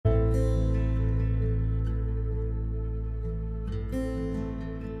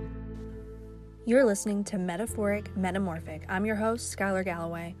You're listening to Metaphoric Metamorphic. I'm your host, Skylar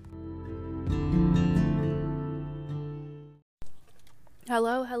Galloway.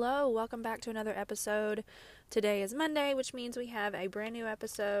 Hello. Welcome back to another episode. Today is Monday, which means we have a brand new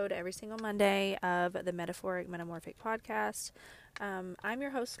episode every single Monday of the Metaphoric Metamorphic podcast. I'm your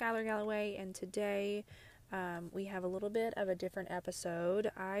host, Skylar Galloway, and today we have a little bit of a different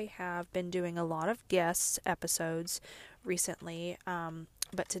episode. I have been doing a lot of guest episodes recently,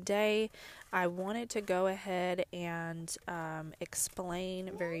 but today I wanted to go ahead and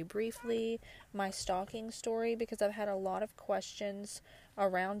explain very briefly my stalking story because I've had a lot of questions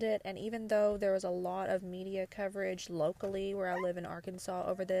around it, and even though there was a lot of media coverage locally where I live in Arkansas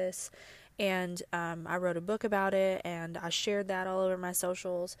over this, and I wrote a book about it and I shared that all over my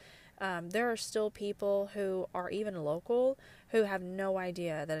socials, there are still people who are even local who have no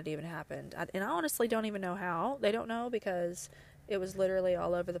idea that it even happened. And I honestly don't even know how. They don't know because it was literally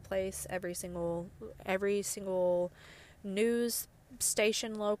all over the place. Every single news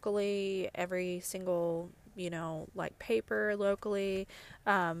station locally, every single, paper locally.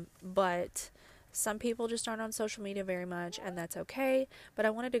 But some people just aren't on social media very much, and that's okay. But I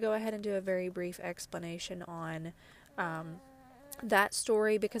wanted to go ahead and do a very brief explanation on that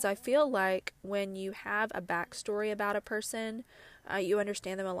story, because I feel like when you have a backstory about a person, you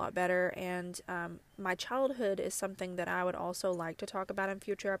understand them a lot better. And my childhood is something that I would also like to talk about in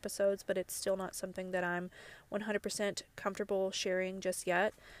future episodes, but it's still not something that I'm 100% comfortable sharing just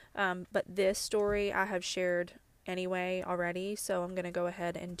yet. But this story I have shared anyway already, so I'm going to go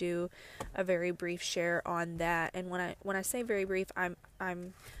ahead and do a very brief share on that. And when I say very brief, I'm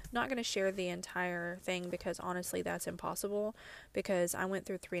not going to share the entire thing, because honestly that's impossible, because I went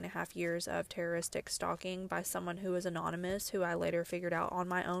through 3.5 years of terroristic stalking by someone who was anonymous, who I later figured out on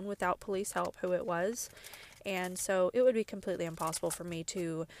my own without police help who it was. And so it would be completely impossible for me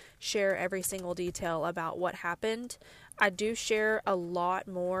to share every single detail about what happened. I do share a lot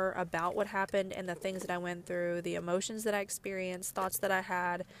more about what happened and the things that I went through, the emotions that I experienced, thoughts that I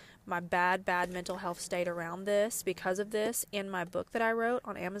had, my bad mental health state around this because of this, in my book that I wrote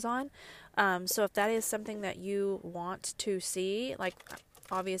on Amazon. So if that is something that you want to see,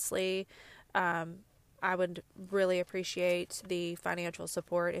 obviously, I would really appreciate the financial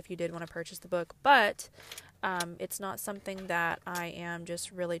support if you did want to purchase the book, but it's not something that I am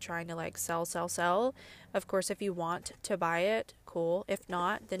just really trying to sell. Of course, if you want to buy it, cool. If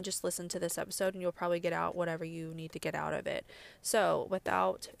not, then just listen to this episode and you'll probably get out whatever you need to get out of it. So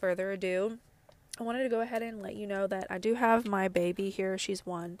without further ado, I wanted to go ahead and let you know that I do have my baby here. She's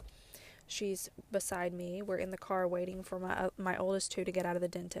 1. She's beside me. We're in the car waiting for my oldest 2 to get out of the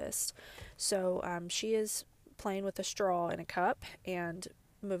dentist. So she is playing with a straw in a cup and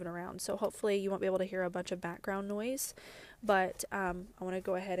moving around. So hopefully you won't be able to hear a bunch of background noise. But I want to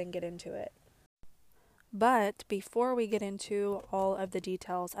go ahead and get into it. But before we get into all of the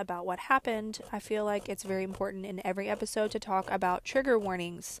details about what happened, I feel like it's very important in every episode to talk about trigger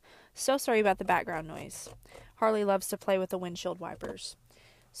warnings. So sorry about the background noise. Harley loves to play with the windshield wipers.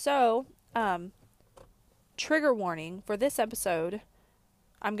 So, trigger warning for this episode,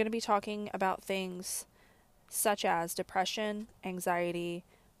 I'm going to be talking about things such as depression, anxiety,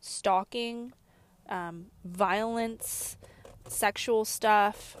 stalking, violence, sexual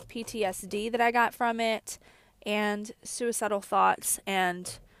stuff, PTSD that I got from it, and suicidal thoughts,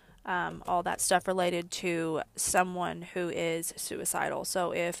 and all that stuff related to someone who is suicidal.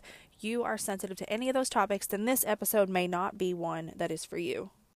 So if you are sensitive to any of those topics, then this episode may not be one that is for you.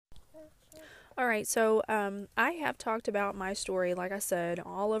 Alright, so I have talked about my story, like I said,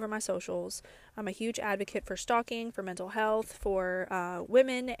 all over my socials. I'm a huge advocate for stalking, for mental health, for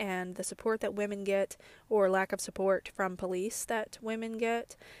women and the support that women get, or lack of support from police that women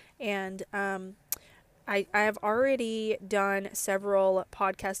get. And I have already done several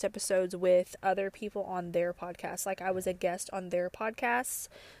podcast episodes with other people on their podcasts. I was a guest on their podcasts.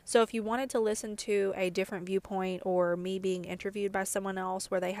 So if you wanted to listen to a different viewpoint, or me being interviewed by someone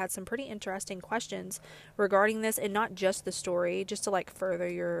else where they had some pretty interesting questions regarding this, and not just the story, just to further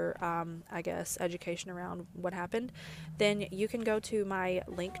your, education around what happened, then you can go to my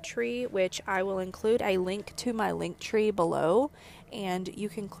link tree, which I will include a link to my link tree below. And you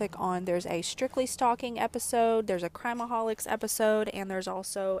can click on, there's a Strictly Stalking episode, there's a Crimeaholics episode, and there's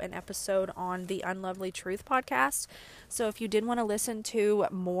also an episode on the Unlovely Truth podcast. So if you did want to listen to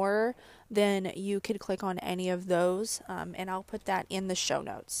more, then you could click on any of those, and I'll put that in the show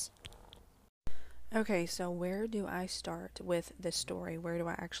notes. Okay, so where do I start with this story? Where do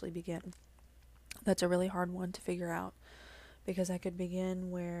I actually begin? That's a really hard one to figure out, because I could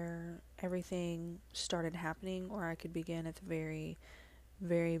begin where everything started happening, or I could begin at the very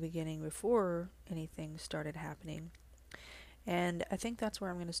very beginning before anything started happening. And I think that's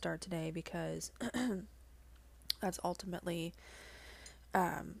where I'm going to start today, because that's ultimately,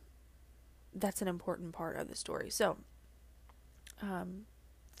 that's an important part of the story. So, from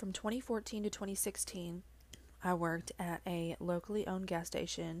 2014 to 2016, I worked at a locally owned gas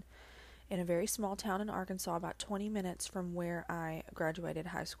station in a very small town in Arkansas, about 20 minutes from where I graduated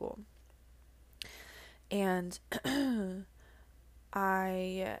high school. And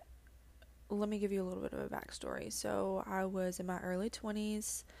let me give you a little bit of a backstory. So I was in my early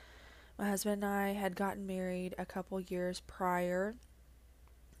 20s. My husband and I had gotten married a couple years prior,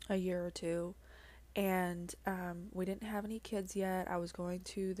 a year or two, and we didn't have any kids yet. I was going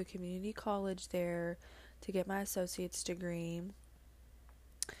to the community college there to get my associate's degree,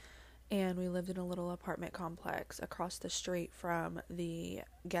 and we lived in a little apartment complex across the street from the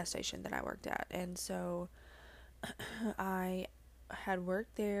gas station that I worked at. And so I had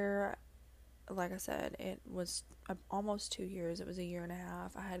worked there. Like I said, it was almost 2 years. It was a year and a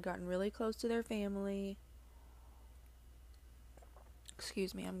half. I had gotten really close to their family.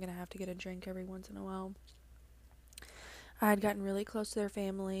 Excuse me, I'm going to have to get a drink every once in a while. I had gotten really close to their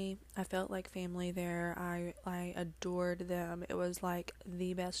family. I felt like family there. I adored them. It was like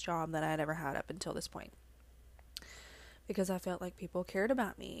the best job that I had ever had up until this point, because I felt like people cared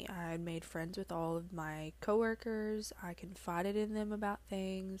about me. I had made friends with all of my coworkers. I confided in them about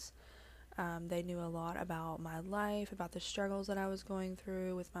things. They knew a lot about my life, about the struggles that I was going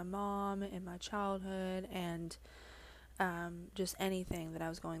through with my mom in my childhood, and just anything that I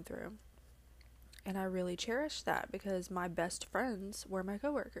was going through. And I really cherished that, because my best friends were my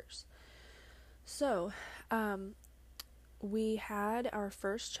coworkers. So, we had our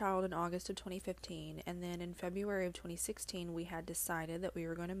first child in August of 2015, and then in February of 2016, we had decided that we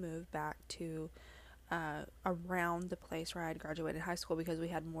were going to move back to around the place where I had graduated high school, because we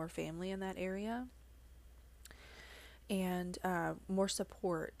had more family in that area and more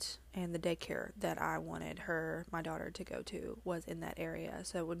support, and the daycare that I wanted my daughter to go to was in that area,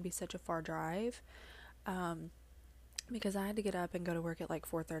 so it wouldn't be such a far drive, because I had to get up and go to work at like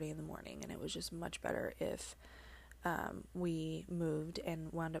 4:30 in the morning, and it was just much better if we moved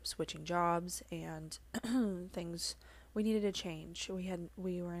and wound up switching jobs and things. We needed a change.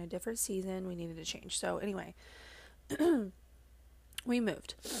 We were in a different season. We needed a change. So anyway, we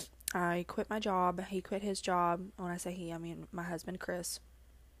moved. I quit my job. He quit his job. When I say he, I mean my husband, Chris.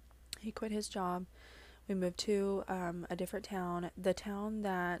 He quit his job. We moved to a different town. The town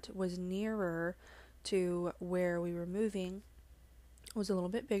that was nearer to where we were moving was a little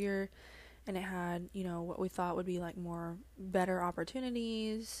bit bigger, and it had, what we thought would be like better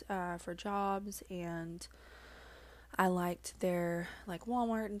opportunities for jobs, and I liked their like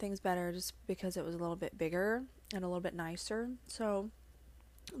Walmart and things better, just because it was a little bit bigger and a little bit nicer. So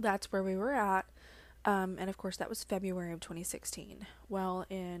that's where we were at. And of course that was February of 2016. Well,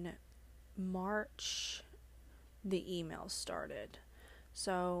 in March, the emails started.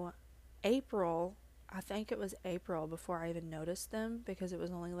 So April, I think it was April before I even noticed them, because it was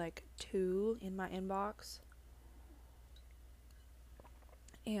only like 2 in my inbox.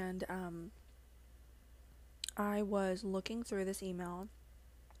 And I was looking through this email.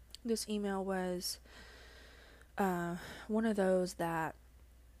 This email was one of those that,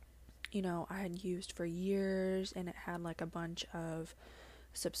 I had used for years, and it had like a bunch of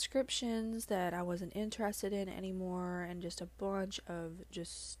subscriptions that I wasn't interested in anymore, and just a bunch of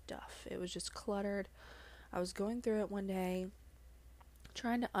just stuff. It was just cluttered. I was going through it one day,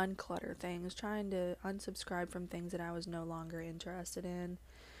 trying to unclutter things, trying to unsubscribe from things that I was no longer interested in,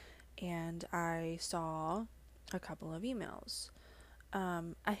 and I saw a couple of emails.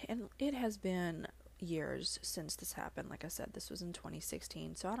 And it has been years since this happened. Like I said, this was in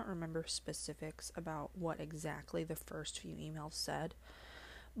 2016, so I don't remember specifics about what exactly the first few emails said,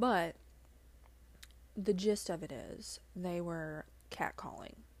 but the gist of it is they were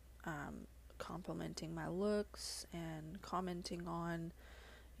catcalling, complimenting my looks and commenting on,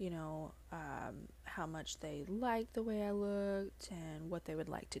 how much they liked the way I looked and what they would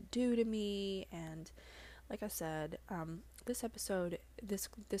like to do to me. And like I said, this episode, this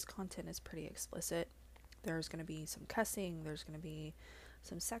content is pretty explicit. There's going to be some cussing, there's going to be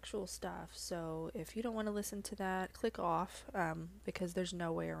some sexual stuff, so if you don't want to listen to that, click off, because there's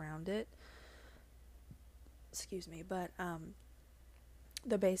no way around it. Excuse me, but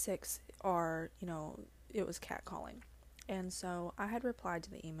the basics are, it was catcalling. And so I had replied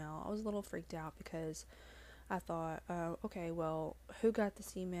to the email. I was a little freaked out, because I thought, okay, well, who got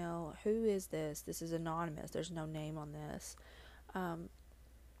this email? Who is this? This is anonymous. There's no name on this.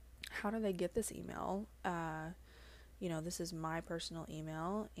 How do they get this email? this is my personal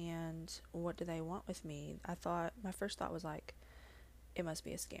email, and what do they want with me? My first thought was like, it must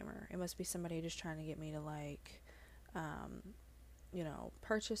be a scammer. It must be somebody just trying to get me to like,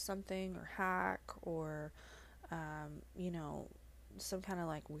 purchase something or hack or, some kind of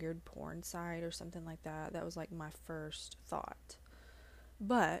like weird porn site or something like that. That was like my first thought.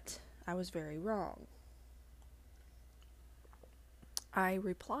 But I was very wrong. I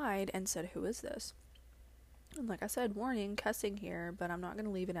replied and said, "Who is this?" And like I said, warning, cussing here, but I'm not going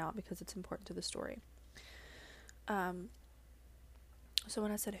to leave it out because it's important to the story. So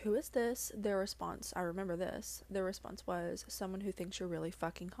when I said, "Who is this?" their response was, "Someone who thinks you're really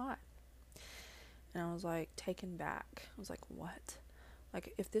fucking hot." And I was like taken back. I was like, what?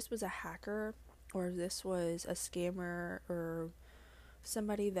 Like, if this was a hacker or this was a scammer or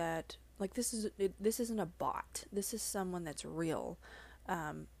somebody that, like, this isn't a bot. This is someone that's real.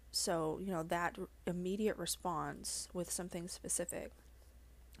 So, that immediate response with something specific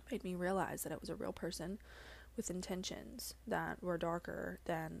made me realize that it was a real person with intentions that were darker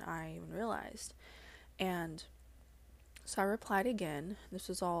than I even realized. And so I replied again. This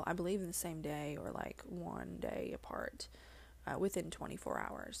was all, I believe, in the same day or like one day apart, within 24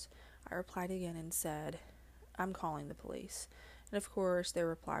 hours. I replied again and said, "I'm calling the police." And of course, their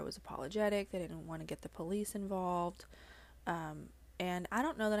reply was apologetic. They didn't want to get the police involved. And I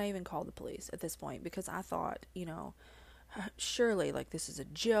don't know that I even called the police at this point because I thought, surely like this is a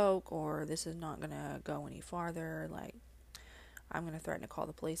joke or this is not going to go any farther. Like, I'm going to threaten to call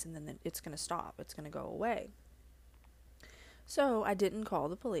the police and then it's going to stop. It's going to go away. So I didn't call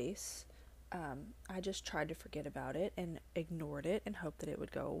the police. I just tried to forget about it and ignored it and hoped that it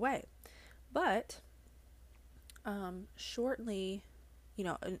would go away. But shortly,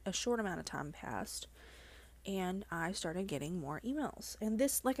 a short amount of time passed and I started getting more emails. And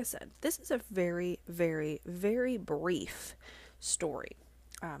this, like I said, this is a very, very, very brief story.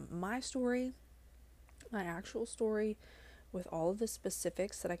 My actual story, with all of the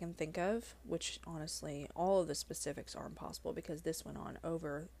specifics that I can think of, which honestly, all of the specifics are impossible because this went on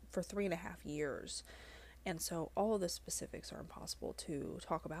for 3.5 years. And so all of the specifics are impossible to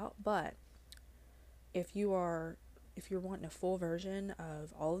talk about. But if you're wanting a full version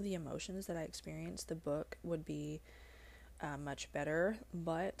of all of the emotions that I experienced, the book would be much better.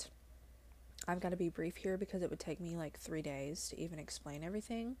 But I've got to be brief here because it would take me like 3 days to even explain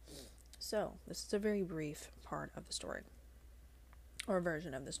everything. So this is a very brief part of the story. Or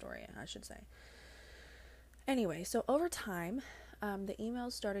version of the story, I should say. Anyway, so over time, the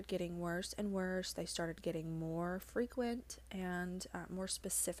emails started getting worse and worse. They started getting more frequent and more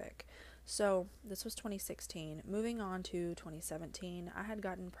specific. So this was 2016. Moving on to 2017, I had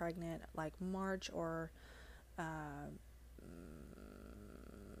gotten pregnant like March or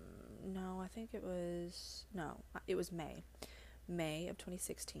it was May. May of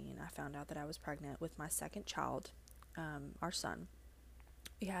 2016, I found out that I was pregnant with my second child, our son.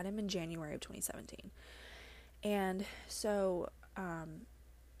 We had him in January of 2017. And so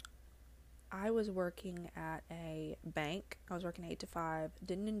I was working at a bank. I was working 8 to 5,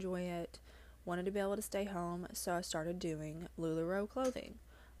 didn't enjoy it, wanted to be able to stay home, so I started doing LuLaRoe clothing.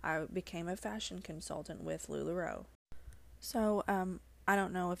 I became a fashion consultant with LuLaRoe. So I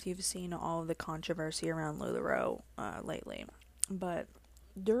don't know if you've seen all of the controversy around LuLaRoe lately, but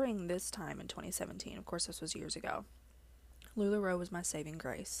during this time in 2017, of course this was years ago, LuLaRoe was my saving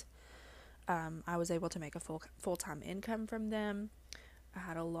grace. I was able to make a full-time income from them. I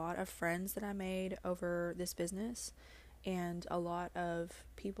had a lot of friends that I made over this business, and a lot of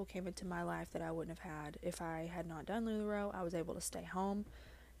people came into my life that I wouldn't have had if I had not done LuLaRoe. I was able to stay home.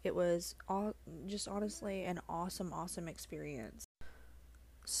 It was just honestly an awesome experience.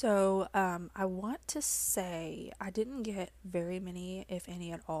 So I want to say I didn't get very many, if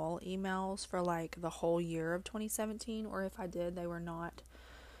any at all, emails for like the whole year of 2017, or if I did, they were not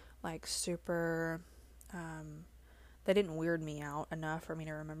like super, they didn't weird me out enough for me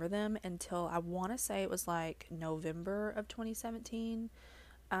to remember them until I want to say it was like November of 2017.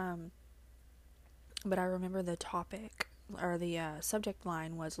 But I remember the topic or the subject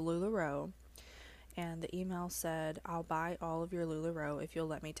line was LuLaRoe. And the email said, "I'll buy all of your LuLaRoe if you'll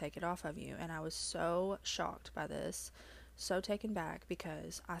let me take it off of you." And I was so shocked by this, so taken back,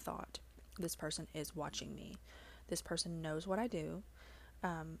 because I thought, this person is watching me. This person knows what I do.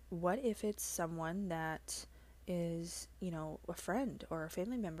 What if it's someone that is, a friend or a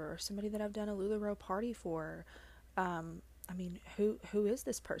family member or somebody that I've done a LuLaRoe party for? Who is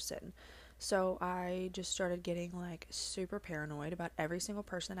this person? So I just started getting like super paranoid about every single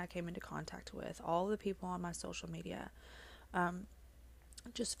person I came into contact with, all the people on my social media.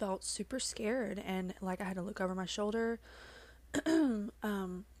 just felt super scared, and like I had to look over my shoulder.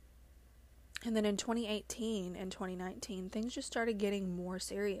 um, and then in 2018 and 2019, things just started getting more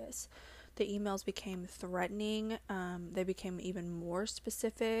serious. The emails became threatening. They became even more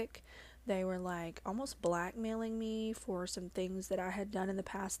specific. They were like almost blackmailing me for some things that I had done in the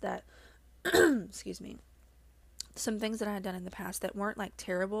past that, excuse me, some things that I had done in the past that weren't like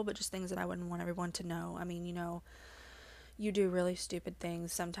terrible, but just things that I wouldn't want everyone to know. I mean, you do really stupid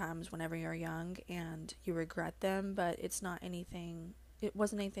things sometimes whenever you're young and you regret them, but it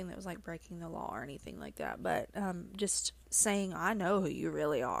wasn't anything that was like breaking the law or anything like that, but just saying, I know who you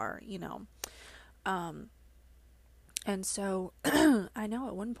really are. And so I know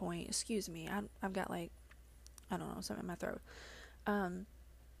at one point, excuse me, I've got like, I don't know, something in my throat.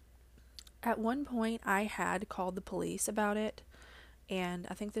 At one point I had called the police about it, and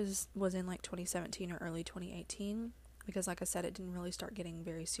I think this was in like 2017 or early 2018, because like I said, it didn't really start getting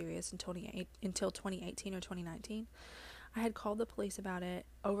very serious until 2018 or 2019. I had called the police about it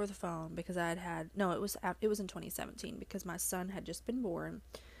over the phone because it was in 2017 because my son had just been born.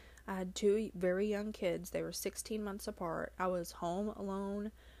 I had two very young kids. They were 16 months apart. I was home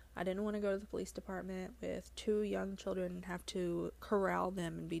alone. I didn't want to go to the police department with two young children and have to corral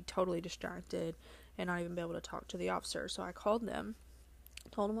them and be totally distracted and not even be able to talk to the officer. So I called them,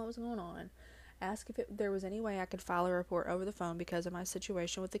 told them what was going on, asked if there was any way I could file a report over the phone because of my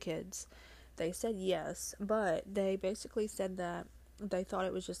situation with the kids. They said yes, but they basically said that they thought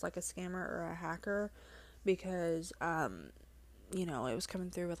it was just like a scammer or a hacker because, it was coming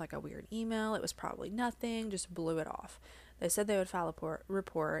through with like a weird email. It was probably nothing, just blew it off. They said they would file a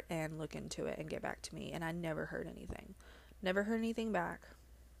report and look into it and get back to me, and I never heard anything. Never heard anything back.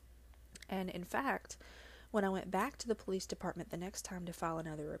 And in fact, when I went back to the police department the next time to file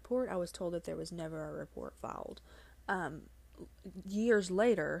another report, I was told that there was never a report filed. Years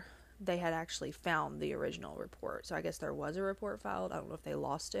later, they had actually found the original report. So I guess there was a report filed. I don't know if they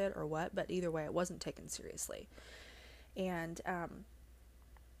lost it or what, but either way, it wasn't taken seriously. And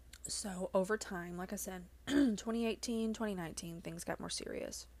so over time, like I said, 2018, 2019, things got more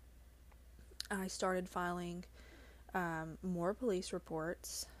serious. I started filing more police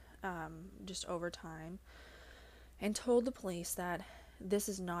reports just over time, and told the police that this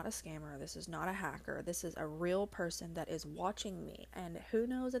is not a scammer, this is not a hacker, this is a real person that is watching me, and who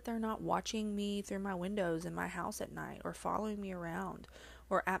knows that they're not watching me through my windows in my house at night, or following me around,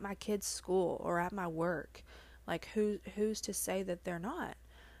 or at my kids' school, or at my work. Like, who's to say that they're not?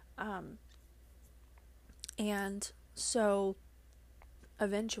 And so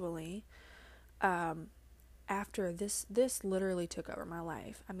eventually, after this literally took over my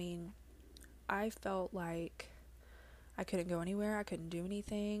life. I mean, I felt like I couldn't go anywhere. I couldn't do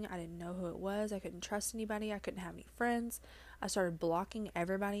anything. I didn't know who it was. I couldn't trust anybody. I couldn't have any friends. I started blocking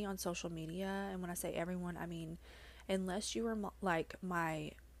everybody on social media. And when I say everyone, I mean, unless you were like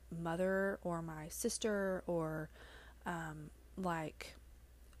my mother or my sister or like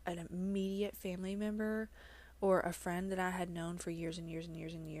an immediate family member or a friend that I had known for years and years and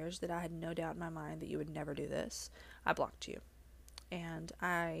years and years, that I had no doubt in my mind that you would never do this, I blocked you. And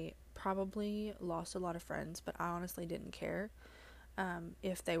I probably lost a lot of friends, but I honestly didn't care.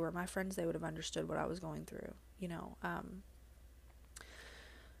 If they were my friends, they would have understood what I was going through,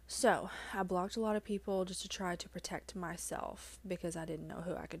 So I blocked a lot of people just to try to protect myself because I didn't know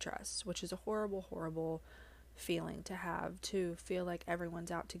who I could trust, which is a horrible, horrible feeling to have, to feel like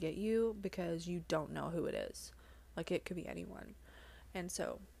everyone's out to get you because you don't know who it is. Like, it could be anyone. And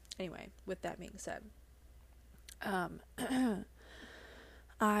so, anyway, with that being said,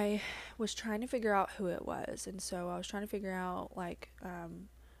 I was trying to figure out who it was, and so I was trying to figure out, like,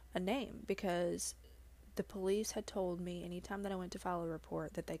 a name, because the police had told me anytime that I went to file a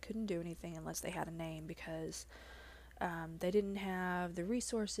report that they couldn't do anything unless they had a name, because they didn't have the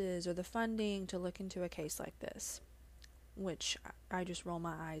resources or the funding to look into a case like this, which I just roll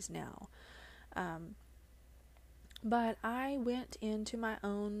my eyes now. But I went into my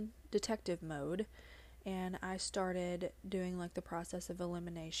own detective mode, and I started doing like the process of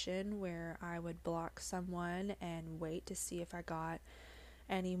elimination, where I would block someone and wait to see if I got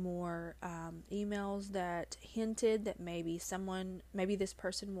any more emails that hinted that maybe this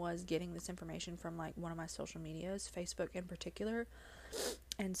person was getting this information from like one of my social medias, Facebook in particular.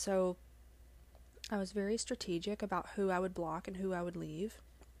 And so I was very strategic about who I would block and who I would leave.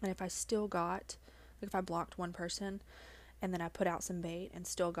 And if I blocked one person and then I put out some bait and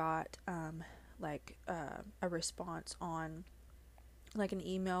still got a response on like an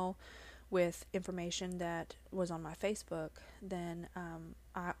email with information that was on my Facebook, then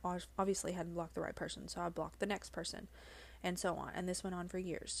I obviously hadn't blocked the right person, so I blocked the next person. and so on. And this went on for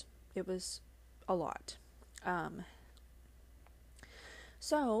years. It was a lot.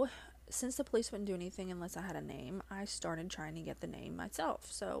 So, since the police wouldn't do anything unless I had a name, I started trying to get the name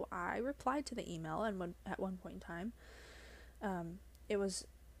myself. So, I replied to the email, and at one point in time, it was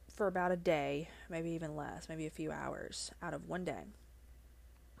for about a day, maybe even less, maybe a few hours out of one day.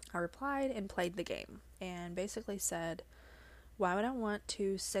 I replied and played the game, and basically said, why would I want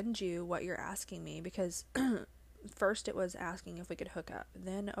to send you what you're asking me? Because first it was asking if we could hook up.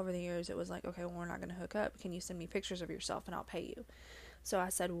 Then over the years it was like, okay, well, we're not going to hook up. Can you send me pictures of yourself and I'll pay you? So I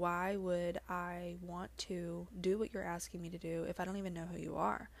said, why would I want to do what you're asking me to do if I don't even know who you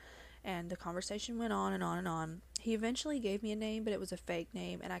are? And the conversation went on and on and on. He eventually gave me a name, but it was a fake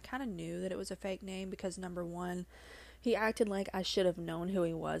name. And I kind of knew that it was a fake name because, number one, he acted like I should have known who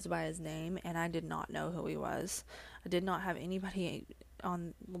he was by his name, and I did not know who he was. I did not have anybody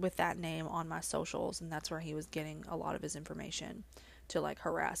with that name on my socials, and that's where he was getting a lot of his information to like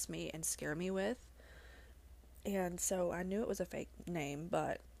harass me and scare me with. And so I knew it was a fake name,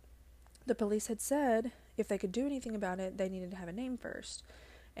 but the police had said if they could do anything about it, they needed to have a name first.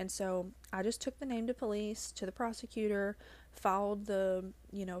 And so I just took the name to police, to the prosecutor, filed the,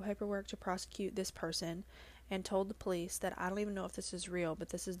 paperwork to prosecute this person, and told the police that I don't even know if this is real, but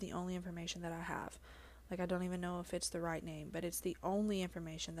this is the only information that I have. Like, I don't even know if it's the right name, but it's the only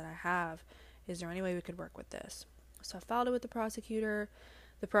information that I have. Is there any way we could work with this? So I filed it with the prosecutor.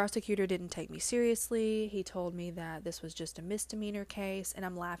 The prosecutor didn't take me seriously. He told me that this was just a misdemeanor case, and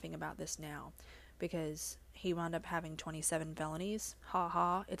I'm laughing about this now because he wound up having 27 felonies. Ha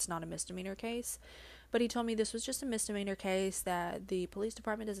ha, it's not a misdemeanor case. But he told me this was just a misdemeanor case, that the police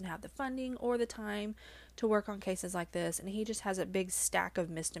department doesn't have the funding or the time to work on cases like this, and he just has a big stack of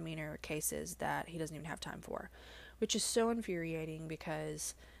misdemeanor cases that he doesn't even have time for, which is so infuriating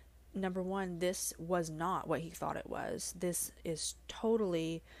because, number one, this was not what he thought it was. This is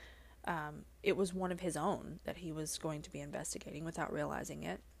totally, it was one of his own that he was going to be investigating without realizing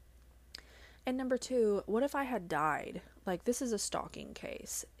it. And number two, what if I had died? Like, this is a stalking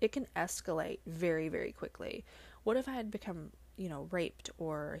case. It can escalate very, very quickly. What if I had become, raped,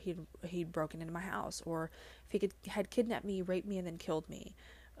 or he'd broken into my house, or if he had kidnapped me, raped me, and then killed me?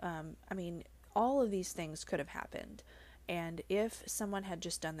 All of these things could have happened. And if someone had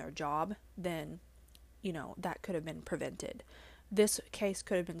just done their job, then, that could have been prevented. This case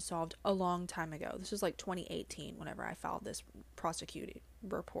could have been solved a long time ago. This was like 2018 whenever I filed this prosecuting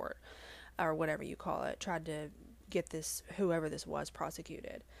report, or whatever you call it, tried to get this, whoever this was,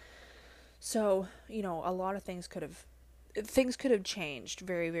 prosecuted. So, a lot of things could have changed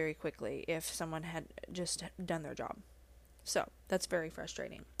very, very quickly if someone had just done their job. So, that's very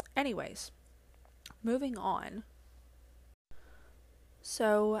frustrating. Anyways, moving on.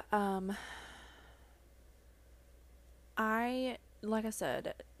 So, like I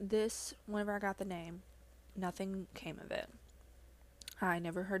said, whenever I got the name, nothing came of it. I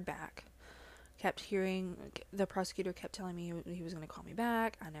never heard back. The prosecutor kept telling me he was going to call me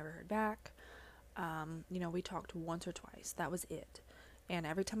back. I never heard back. We talked once or twice. That was it. And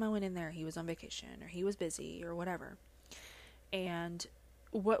every time I went in there, he was on vacation, or he was busy, or whatever. And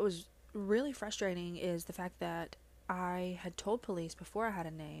what was really frustrating is the fact that I had told police before I had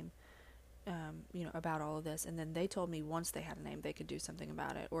a name, about all of this, and then they told me once they had a name, they could do something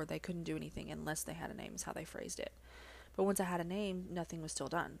about it, or they couldn't do anything unless they had a name, is how they phrased it. But once I had a name, nothing was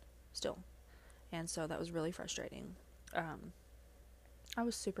done. And so that was really frustrating. I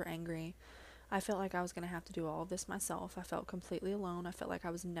was super angry. I felt like I was going to have to do all of this myself. I felt completely alone. I felt like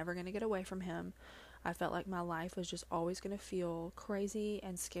I was never going to get away from him. I felt like my life was just always going to feel crazy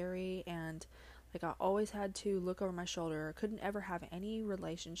and scary, and like I always had to look over my shoulder. I couldn't ever have any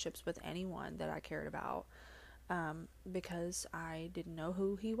relationships with anyone that I cared about, because I didn't know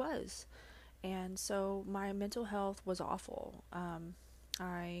who he was. And so my mental health was awful.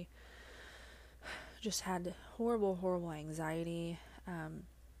 I just had horrible anxiety,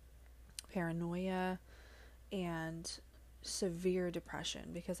 paranoia, and severe depression,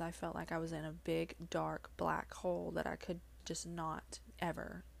 because I felt like I was in a big, dark, black hole that I could just not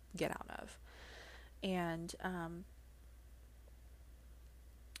ever get out of. And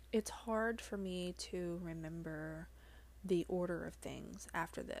it's hard for me to remember the order of things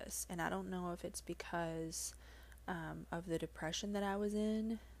after this, and I don't know if it's because of the depression that I was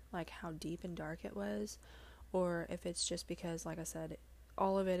in, like how deep and dark it was, or if it's just because, like I said,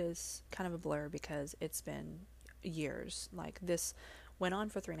 all of it is kind of a blur because it's been years. Like, this went on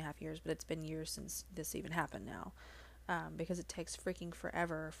for 3.5 years, but it's been years since this even happened now, because it takes freaking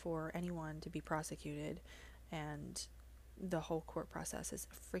forever for anyone to be prosecuted, and the whole court process is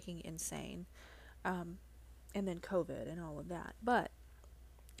freaking insane. and then COVID and all of that. But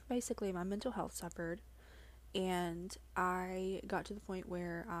basically, my mental health suffered, and I got to the point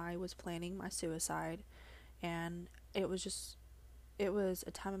where I was planning my suicide, and it was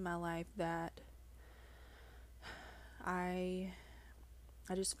a time in my life that I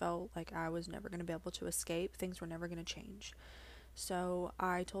just felt like I was never going to be able to escape. Things were never going to change. So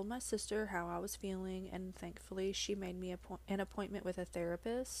I told my sister how I was feeling, and thankfully she made me an appointment with a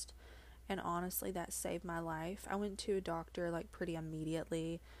therapist, and honestly that saved my life. I went to a doctor like pretty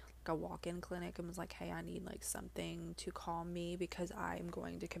immediately, like a walk-in clinic, and was like, hey, I need like something to calm me because I am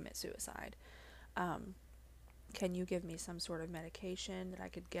going to commit suicide. Can you give me some sort of medication that I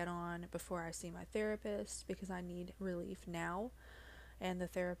could get on before I see my therapist, because I need relief now. And the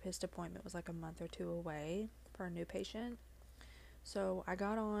therapist appointment was like a month or two away for a new patient. So I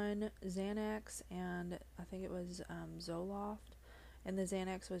got on Xanax, and I think it was Zoloft, and the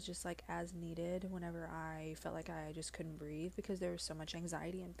Xanax was just like as needed whenever I felt like I just couldn't breathe because there was so much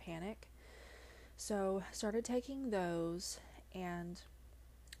anxiety and panic. So I started taking those, and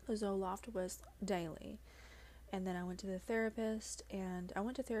the Zoloft was daily. And then I went to the therapist, and I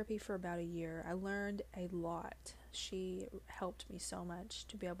went to therapy for about a year. I learned a lot. She helped me so much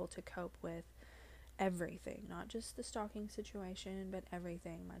to be able to cope with everything, not just the stalking situation, but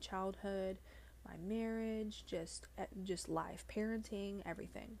everything. My childhood, my marriage, just life, parenting,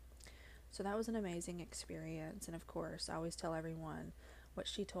 everything. So that was an amazing experience. And of course, I always tell everyone what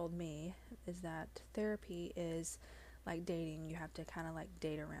she told me is that therapy is like dating. You have to kind of like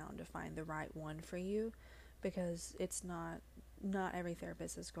date around to find the right one for you, because it's not every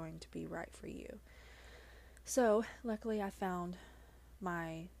therapist is going to be right for you. So luckily I found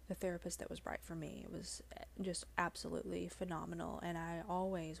the therapist that was right for me. It was just absolutely phenomenal, and I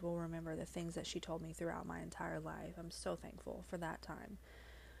always will remember the things that she told me throughout my entire life. I'm so thankful for that time.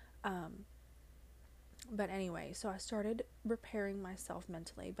 But anyway, so I started repairing myself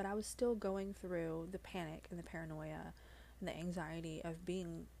mentally, but I was still going through the panic and the paranoia and the anxiety of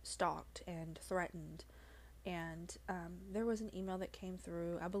being stalked and threatened. And there was an email that came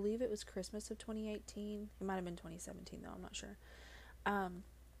through. I believe it was Christmas of 2018. It might have been 2017 though, I'm not sure. And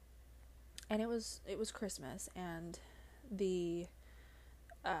it was Christmas, and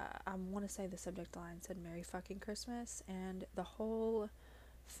I want to say the subject line said "Merry fucking Christmas," and the whole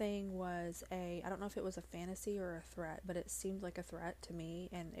thing was I don't know if it was a fantasy or a threat, but it seemed like a threat to me,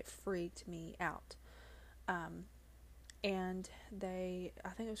 and it freaked me out. And I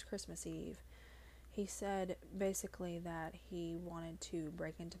think it was Christmas Eve. He said basically that he wanted to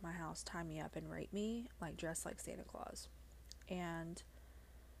break into my house, tie me up, and rape me, like dressed like Santa Claus. And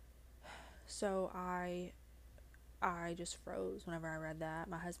so I just froze whenever I read that.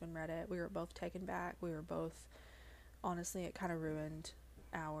 My husband read it. We were both taken back. We were both, honestly, it kind of ruined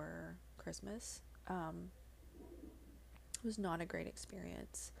our Christmas. It was not a great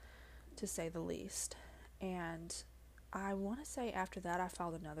experience, to say the least. And I want to say after that I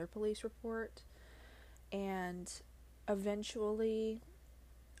filed another police report, and eventually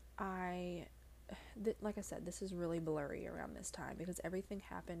like I said, this is really blurry around this time because everything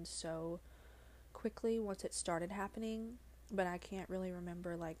happened so quickly once it started happening, but I can't really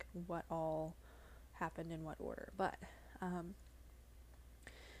remember like what all happened in what order. But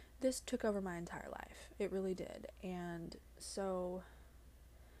this took over my entire life. It really did. And so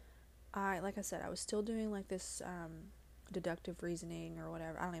like I said, I was still doing like this deductive reasoning or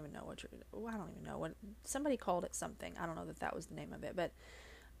whatever. I don't even know what somebody called it something. I don't know that was the name of it, but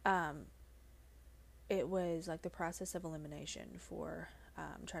it was like the process of elimination for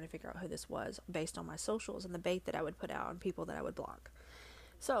trying to figure out who this was based on my socials and the bait that I would put out on people that I would block.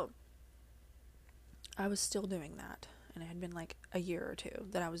 So I was still doing that, and it had been like a year or two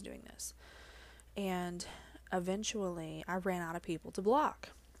that I was doing this, and eventually I ran out of people to block,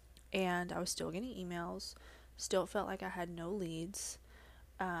 and I was still getting emails, still felt like I had no leads,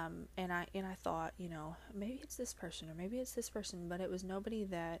 and I thought, maybe it's this person or maybe it's this person, but it was nobody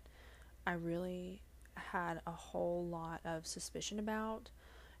that I really had a whole lot of suspicion about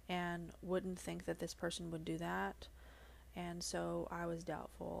and wouldn't think that this person would do that. And so I was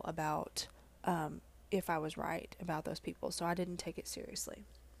doubtful about if I was right about those people, so I didn't take it seriously.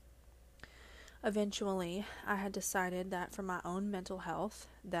 Eventually, I had decided that for my own mental health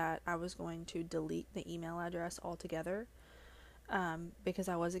that I was going to delete the email address altogether, because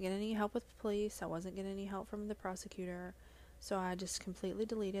I wasn't getting any help with the police, I wasn't getting any help from the prosecutor. So I just completely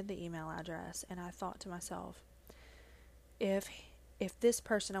deleted the email address, and I thought to myself, if this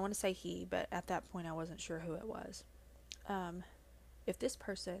person, I want to say he, but at that point I wasn't sure who it was, if this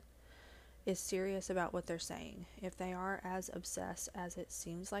person is serious about what they're saying, if they are as obsessed as it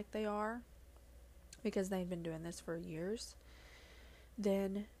seems like they are, because they'd been doing this for years,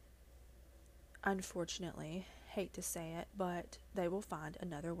 then unfortunately, hate to say it, but they will find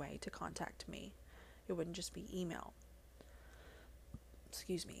another way to contact me. It wouldn't just be email.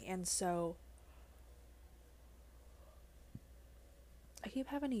 Excuse me. And so I keep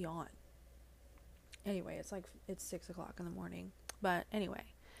having a yawn. Anyway, it's 6 o'clock in the morning. But anyway,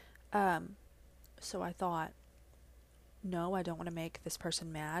 so I thought, no, I don't want to make this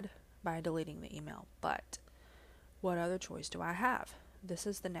person mad by deleting the email, but what other choice do I have? This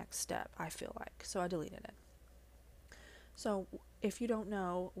is the next step, I feel like. So I deleted it. So if you don't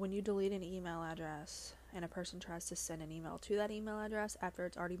know, when you delete an email address and a person tries to send an email to that email address after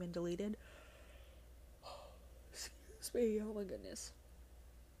it's already been deleted, excuse me, oh my goodness,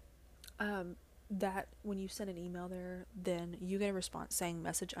 that when you send an email there, then you get a response saying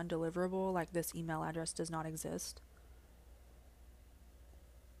message undeliverable, like this email address does not exist.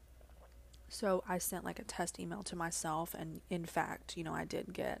 So I sent like a test email to myself, and in fact, I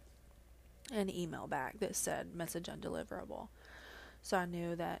did get an email back that said message undeliverable. So I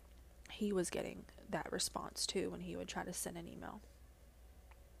knew that he was getting that response too when he would try to send an email.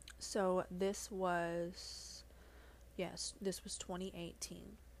 So this was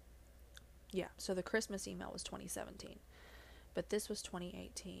 2018. Yeah, so the Christmas email was 2017. But this was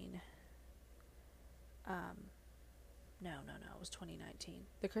 2018. No, it was 2019.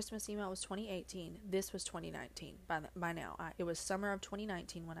 The Christmas email was 2018. This was 2019. By now, it was summer of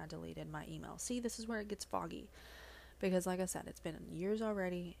 2019 when I deleted my email. See, this is where it gets foggy. Because like I said, it's been years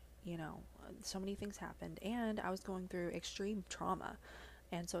already. So many things happened. And I was going through extreme trauma.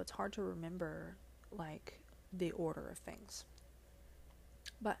 And so it's hard to remember, like, the order of things.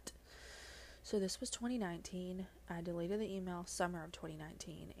 But so this was 2019. I deleted the email summer of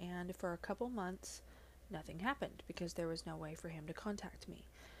 2019. And for a couple months, nothing happened because there was no way for him to contact me.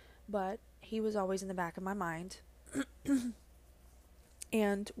 But he was always in the back of my mind.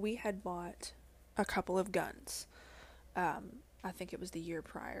 And we had bought a couple of guns. I think it was the year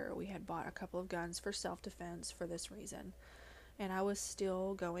prior. We had bought a couple of guns for self-defense for this reason. And I was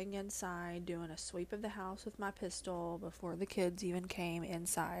still going inside, doing a sweep of the house with my pistol before the kids even came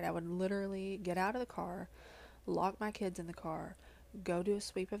inside. I would literally get out of the car, lock my kids in the car, go do a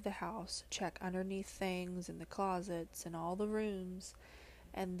sweep of the house, check underneath things in the closets and all the rooms,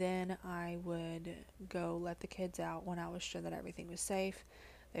 and then I would go let the kids out when I was sure that everything was safe.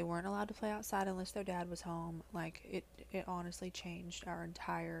 They weren't allowed to play outside unless their dad was home. Like, it honestly changed our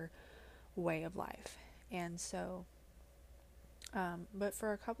entire way of life. And so, but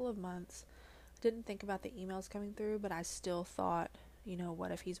for a couple of months, I didn't think about the emails coming through, but I still thought,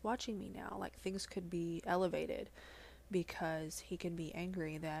 what if he's watching me now? Like, things could be elevated because he could be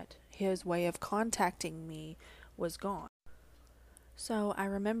angry that his way of contacting me was gone. So I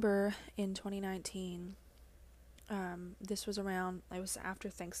remember in 2019, this was it was after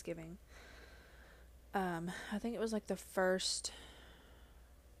Thanksgiving. I think it was like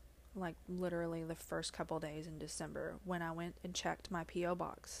literally the first couple days in December when I went and checked my P.O.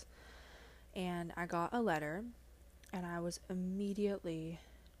 box. And I got a letter, and I was immediately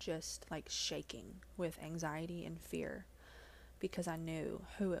just like shaking with anxiety and fear because I knew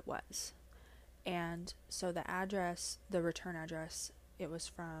who it was. And so the return address, it was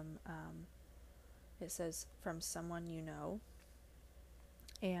from, it says from someone you know.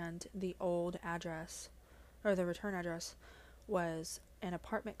 And the old address, or the return address, was an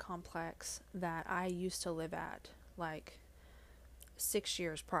apartment complex that I used to live at like 6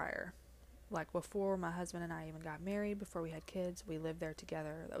 years prior. Like before my husband and I even got married, before we had kids, we lived there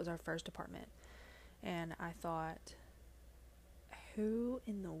together. That was our first apartment. And I thought, who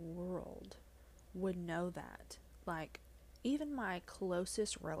in the world would know that? Like, even my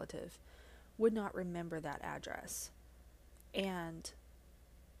closest relative would not remember that address. And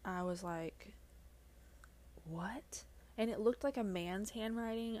I was like, what? And it looked like a man's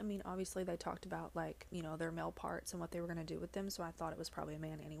handwriting. I mean, obviously they talked about like, their male parts and what they were going to do with them. So I thought it was probably a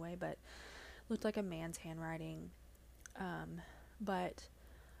man anyway, but it looked like a man's handwriting. But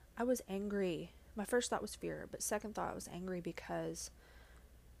I was angry. My first thought was fear, but second thought I was angry because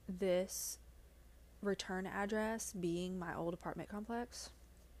this return address being my old apartment complex,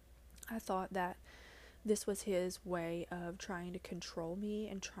 I thought that this was his way of trying to control me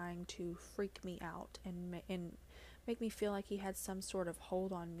and trying to freak me out and make me feel like he had some sort of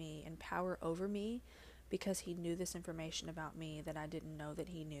hold on me and power over me because he knew this information about me that I didn't know that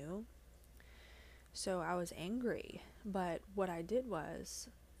he knew. So I was angry, but what I did was,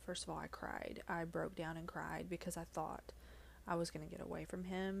 first of all, I cried. I broke down and cried because I thought I was going to get away from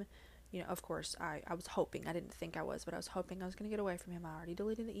him Of course, I was hoping, I didn't think I was, but I was hoping I was going to get away from him. I already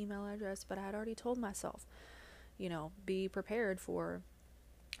deleted the email address, but I had already told myself, be prepared for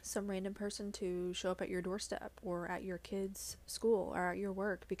some random person to show up at your doorstep or at your kid's school or at your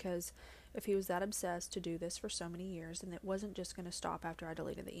work, because if he was that obsessed to do this for so many years, then it wasn't just going to stop after I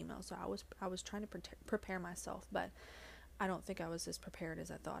deleted the email. So I was trying to prepare myself, but I don't think I was as prepared as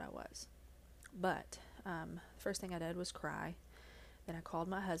I thought I was. But first thing I did was cry. Then I called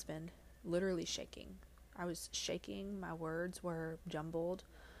my husband, literally shaking. I was shaking. My words were jumbled,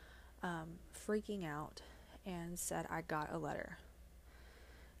 freaking out, and said, I got a letter.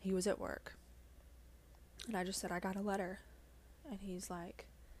 He was at work. And I just said, I got a letter. And he's like,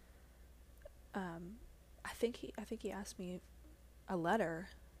 I think he asked me a letter.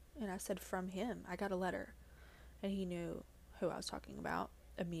 And I said, from him. I got a letter. And he knew who I was talking about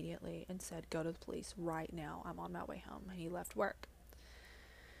immediately and said, go to the police right now. I'm on my way home. And he left work.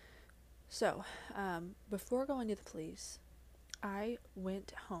 So, before going to the police, I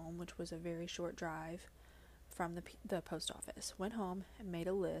went home, which was a very short drive from the post office. Went home and made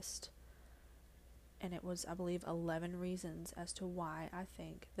a list, and it was, I believe, 11 reasons as to why I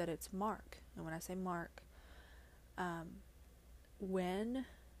think that it's Mark. And when I say Mark, when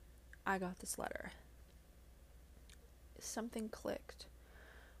I got this letter, something clicked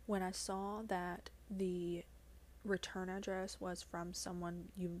when I saw that the return address was from someone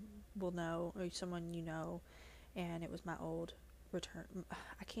you will know, or someone you know, and it was my old return.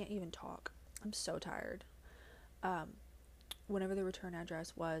 I can't even talk. I'm so tired. Whenever the return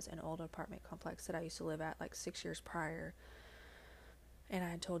address was an old apartment complex that I used to live at like 6 years prior, and I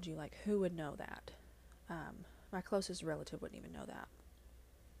had told you, like, who would know that? My closest relative wouldn't even know that.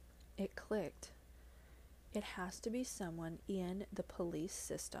 It clicked. It has to be someone in the police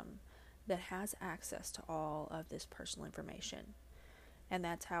system that has access to all of this personal information. And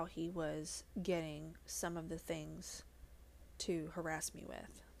that's how he was getting some of the things to harass me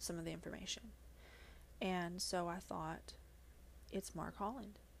with, some of the information. And so I thought, it's Mark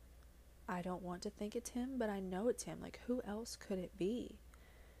Holland. I don't want to think it's him, but I know it's him. Like, who else could it be?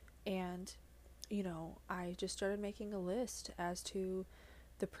 And, I just started making a list as to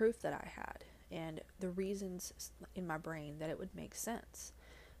the proof that I had and the reasons in my brain that it would make sense.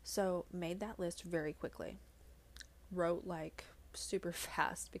 So made that list very quickly. Wrote like super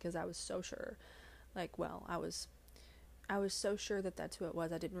fast because I was so sure. I was so sure that that's who it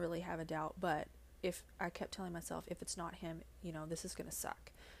was. I didn't really have a doubt, but if I kept telling myself, if it's not him, this is going to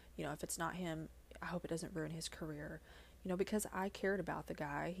suck. If it's not him, I hope it doesn't ruin his career. Because I cared about the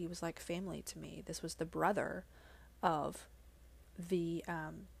guy. He was like family to me. This was the brother of the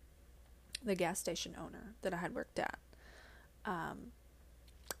gas station owner that I had worked at.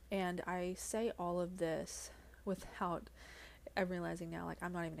 And I say all of this without, I'm realizing now, like,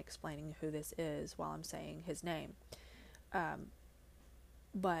 I'm not even explaining who this is while I'm saying his name.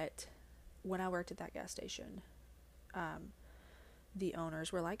 But when I worked at that gas station, the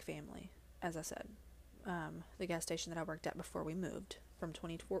owners were like family, as I said. The gas station that I worked at before we moved from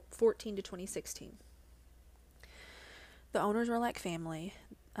 2014 to 2016. The owners were like family.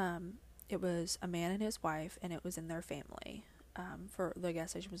 It was a man and his wife, and it was in their family. For the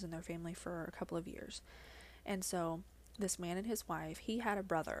gas station was in their family for a couple of years. And so this man and his wife, he had a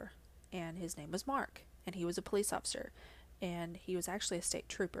brother, and his name was Mark, and he was a police officer, and he was actually a state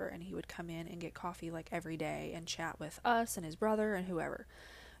trooper, and he would come in and get coffee like every day and chat with us and his brother and whoever.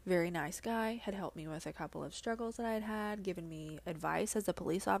 Very nice guy, had helped me with a couple of struggles that I had had, given me advice as a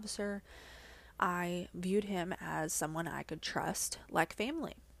police officer. I viewed him as someone I could trust, like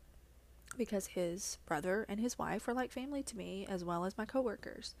family, because his brother and his wife were like family to me, as well as my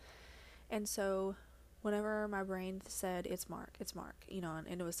coworkers. And so whenever my brain said, it's Mark,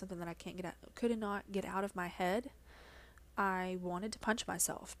 and it was something that I could not get out of my head, I wanted to punch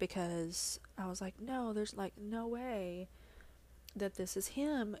myself, because I was like, no, there's like no way that this is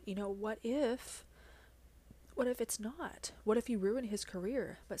him. What if it's not? What if you ruin his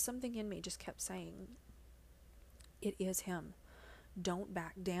career? But something in me just kept saying, it is him. Don't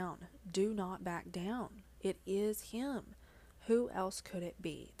back down. Do not back down. It is him. Who else could it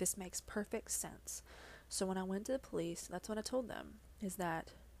be? This makes perfect sense. So when I went to the police, that's what I told them, is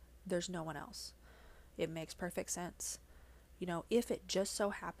that there's no one else. It makes perfect sense. If it just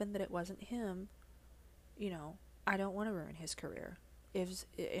so happened that it wasn't him, I don't want to ruin his career.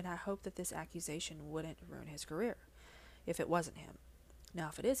 And I hope that this accusation wouldn't ruin his career if it wasn't him. Now,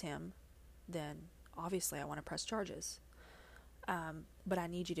 if it is him, then obviously I want to press charges. But I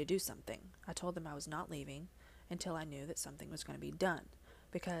need you to do something. I told them I was not leaving until I knew that something was going to be done,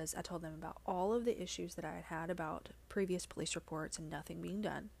 because I told them about all of the issues that I had had about previous police reports and nothing being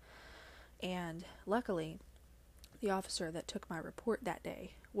done. And luckily, the officer that took my report that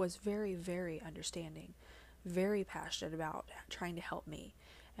day was very, very understanding, very passionate about trying to help me,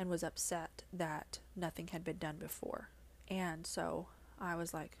 and was upset that nothing had been done before. And so I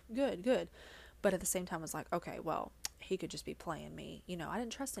was like, good, good. But at the same time, I was like, okay, well, he could just be playing me. I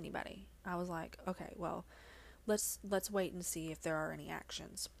didn't trust anybody. I was like, okay, well, let's wait and see if there are any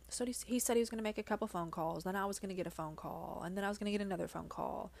actions. So he said he was going to make a couple phone calls. Then I was going to get a phone call. And then I was going to get another phone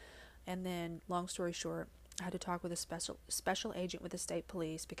call. And then, long story short, I had to talk with a special agent with the state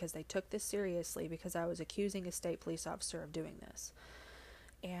police because they took this seriously because I was accusing a state police officer of doing this.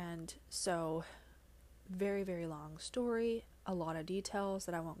 And so, very, very long story, a lot of details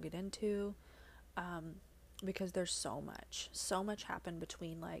that I won't get into, because there's so much happened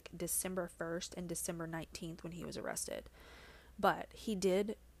between like December 1st and December 19th when he was arrested. But he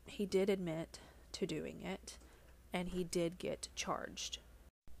did admit to doing it, and he did get charged.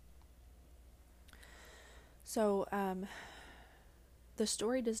 So, the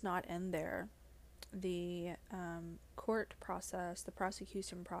story does not end there. The court process, the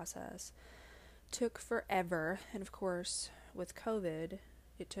prosecution process, took forever, and of course, with COVID,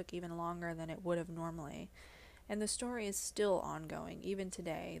 it took even longer than it would have normally. And the story is still ongoing, even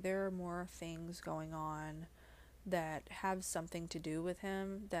today. There are more things going on that have something to do with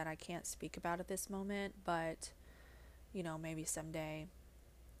him that I can't speak about at this moment, but, maybe someday.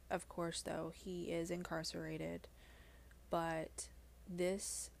 Of course, though, he is incarcerated, but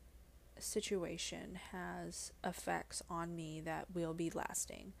this situation has effects on me that will be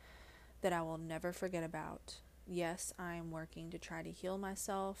lasting, that I will never forget about. Yes, I am working to try to heal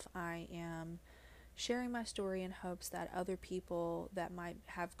myself. I am sharing my story in hopes that other people that might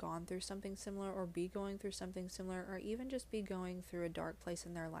have gone through something similar or be going through something similar, or even just be going through a dark place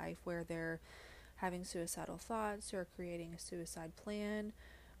in their life where they're having suicidal thoughts or creating a suicide plan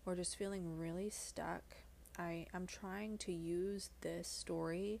or just feeling really stuck. I'm trying to use this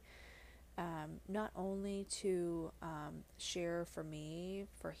story not only to share for me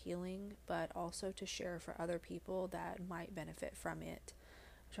for healing, but also to share for other people that might benefit from it.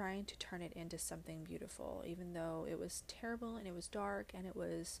 I'm trying to turn it into something beautiful, even though it was terrible and it was dark and it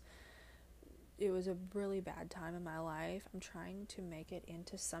was a really bad time in my life. I'm trying to make it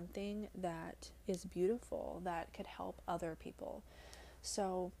into something that is beautiful, that could help other people.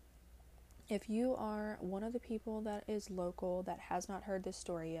 So if you are one of the people that is local that has not heard this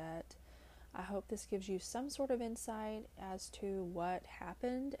story yet, I hope this gives you some sort of insight as to what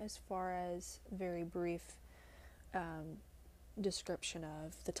happened, as far as very brief description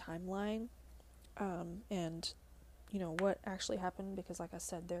of the timeline, and what actually happened, because like I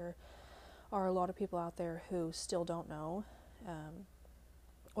said, there are a lot of people out there who still don't know,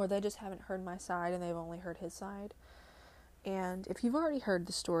 or they just haven't heard my side and they've only heard his side. And if you've already heard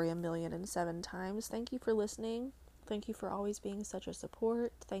the story 1,000,007 times, thank you for listening. Thank you for always being such a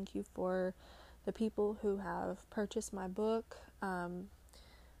support. Thank you for the people who have purchased my book. I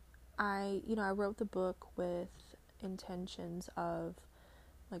wrote the book with intentions of,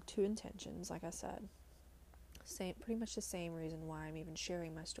 like, two intentions, like I said. Pretty much the same reason why I'm even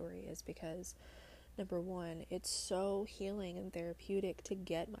sharing my story is because, number one, it's so healing and therapeutic to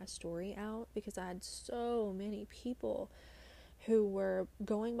get my story out, because I had so many people who were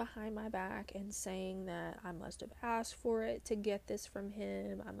going behind my back and saying that I must have asked for it to get this from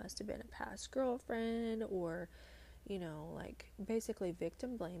him, I must have been a past girlfriend, or, basically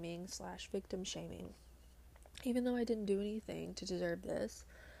victim blaming / victim shaming. Even though I didn't do anything to deserve this,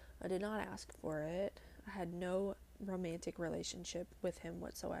 I did not ask for it, I had no romantic relationship with him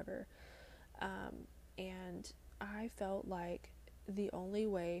whatsoever, and I felt like the only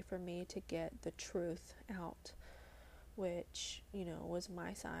way for me to get the truth out, which, was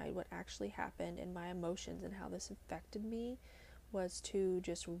my side, what actually happened, and my emotions and how this affected me, was to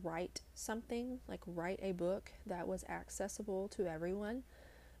just write something, like write a book that was accessible to everyone.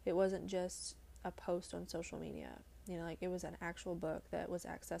 It wasn't just a post on social media, it was an actual book that was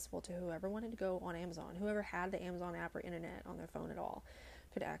accessible to whoever wanted to go on Amazon. Whoever had the Amazon app or internet on their phone at all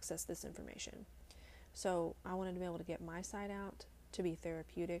could access this information. So I wanted to be able to get my side out, to be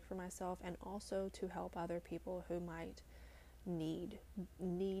therapeutic for myself, and also to help other people who might need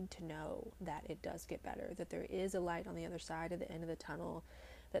to know that it does get better, that there is a light on the other side of the end of the tunnel,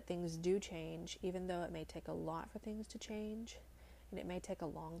 that things do change, even though it may take a lot for things to change, and it may take a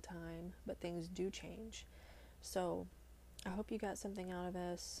long time, but things do change. So I hope you got something out of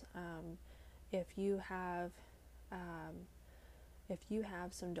this. If you have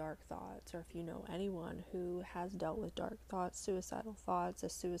some dark thoughts, or if you know anyone who has dealt with dark thoughts, suicidal thoughts, a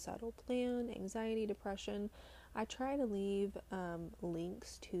suicidal plan, anxiety, depression, I try to leave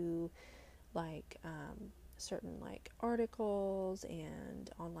links to like certain like articles and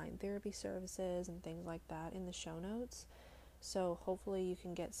online therapy services and things like that in the show notes. So hopefully you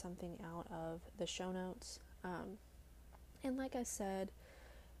can get something out of the show notes. And like I said,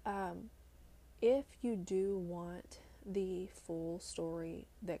 if you do want the full story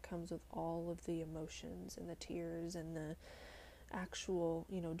that comes with all of the emotions and the tears and the actual,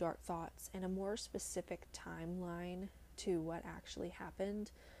 dark thoughts and a more specific timeline to what actually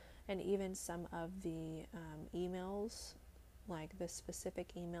happened, and even some of the emails, like the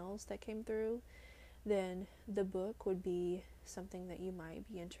specific emails that came through, then the book would be something that you might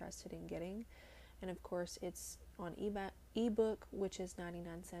be interested in getting. And of course, it's on ebook, which is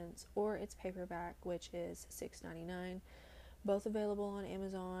 99 cents, or it's paperback, which is $6.99. Both available on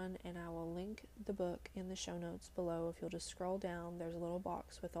Amazon, and I will link the book in the show notes below. If you'll just scroll down, there's a little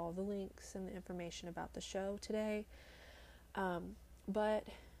box with all the links and the information about the show today. But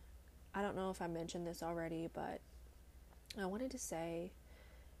I don't know if I mentioned this already, but I wanted to say,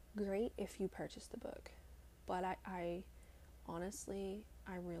 great if you purchase the book. But I honestly,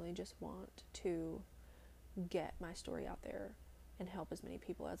 I really just want to get my story out there and help as many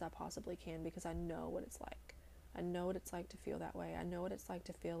people as I possibly can, because I know what it's like. I know what it's like to feel that way. I know what it's like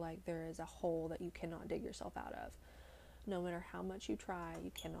to feel like there is a hole that you cannot dig yourself out of. No matter how much you try,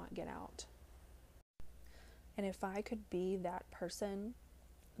 you cannot get out. And if I could be that person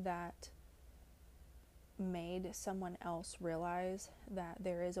that made someone else realize that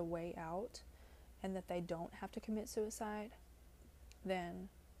there is a way out and that they don't have to commit suicide, then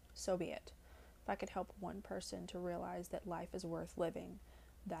so be it. If I could help one person to realize that life is worth living,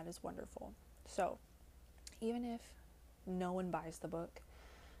 that is wonderful. So even if no one buys the book,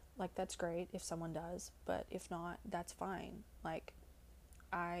 like, that's great if someone does, but if not, that's fine. Like,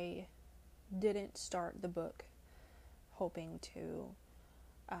 I didn't start the book hoping to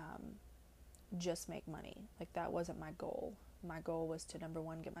just make money. Like, that wasn't my goal. My goal was to, number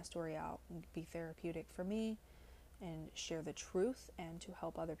one, get my story out and be therapeutic for me and share the truth, and to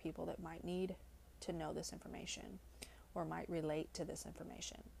help other people that might need to know this information or might relate to this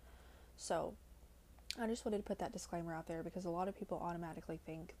information. So I just wanted to put that disclaimer out there, because a lot of people automatically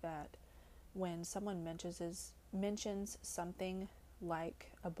think that when someone mentions something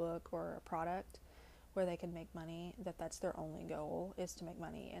like a book or a product where they can make money, that's their only goal, is to make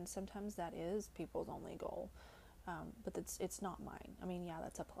money. And sometimes that is people's only goal, but it's not mine. I mean, yeah,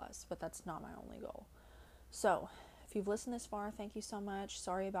 that's a plus, but that's not my only goal. So if you've listened this far, thank you so much.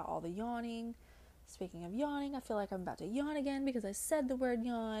 Sorry about all the yawning. Speaking of yawning, I feel like I'm about to yawn again because I said the word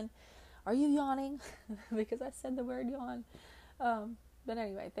yawn. Are you yawning? Because I said the word yawn. But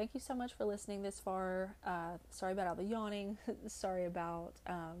anyway, thank you so much for listening this far. Sorry about all the yawning. Sorry about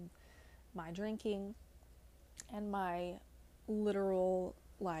my drinking and my literal,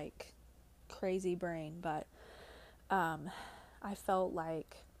 like, crazy brain. But I felt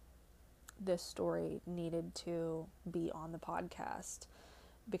like this story needed to be on the podcast,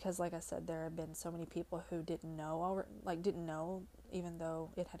 because, like I said, there have been so many people who didn't know, even though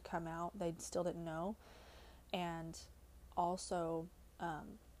it had come out, they still didn't know. And also,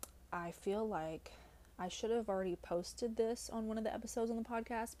 I feel like I should have already posted this on one of the episodes on the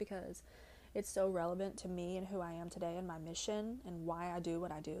podcast, because it's so relevant to me and who I am today and my mission and why I do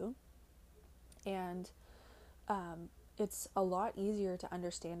what I do. And it's a lot easier to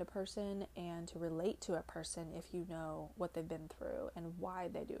understand a person and to relate to a person if you know what they've been through and why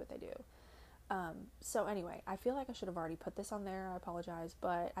they do what they do. So anyway, I feel like I should have already put this on there. I apologize,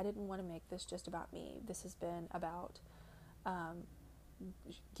 but I didn't want to make this just about me. This has been about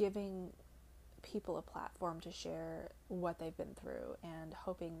giving people a platform to share what they've been through, and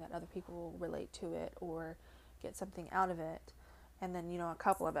hoping that other people will relate to it or get something out of it. And then, a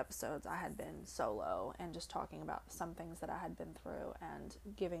couple of episodes I had been solo and just talking about some things that I had been through and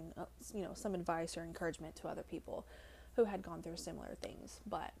giving, some advice or encouragement to other people who had gone through similar things.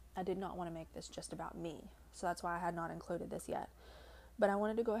 But I did not want to make this just about me. So that's why I had not included this yet. But I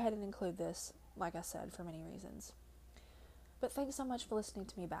wanted to go ahead and include this, like I said, for many reasons. But thanks so much for listening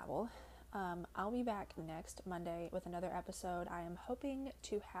to me babble. I'll be back next Monday with another episode. I am hoping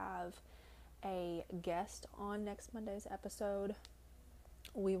to have a guest on next Monday's episode.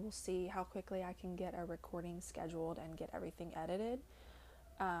 We will see how quickly I can get a recording scheduled and get everything edited.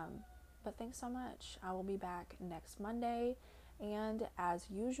 But thanks so much. I will be back next Monday. And as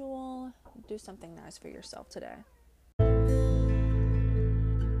usual, do something nice for yourself today.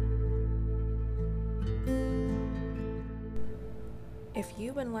 If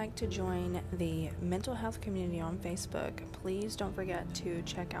you would like to join the mental health community on Facebook, please don't forget to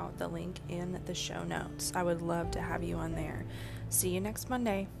check out the link in the show notes. I would love to have you on there. See you next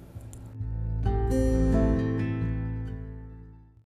Monday.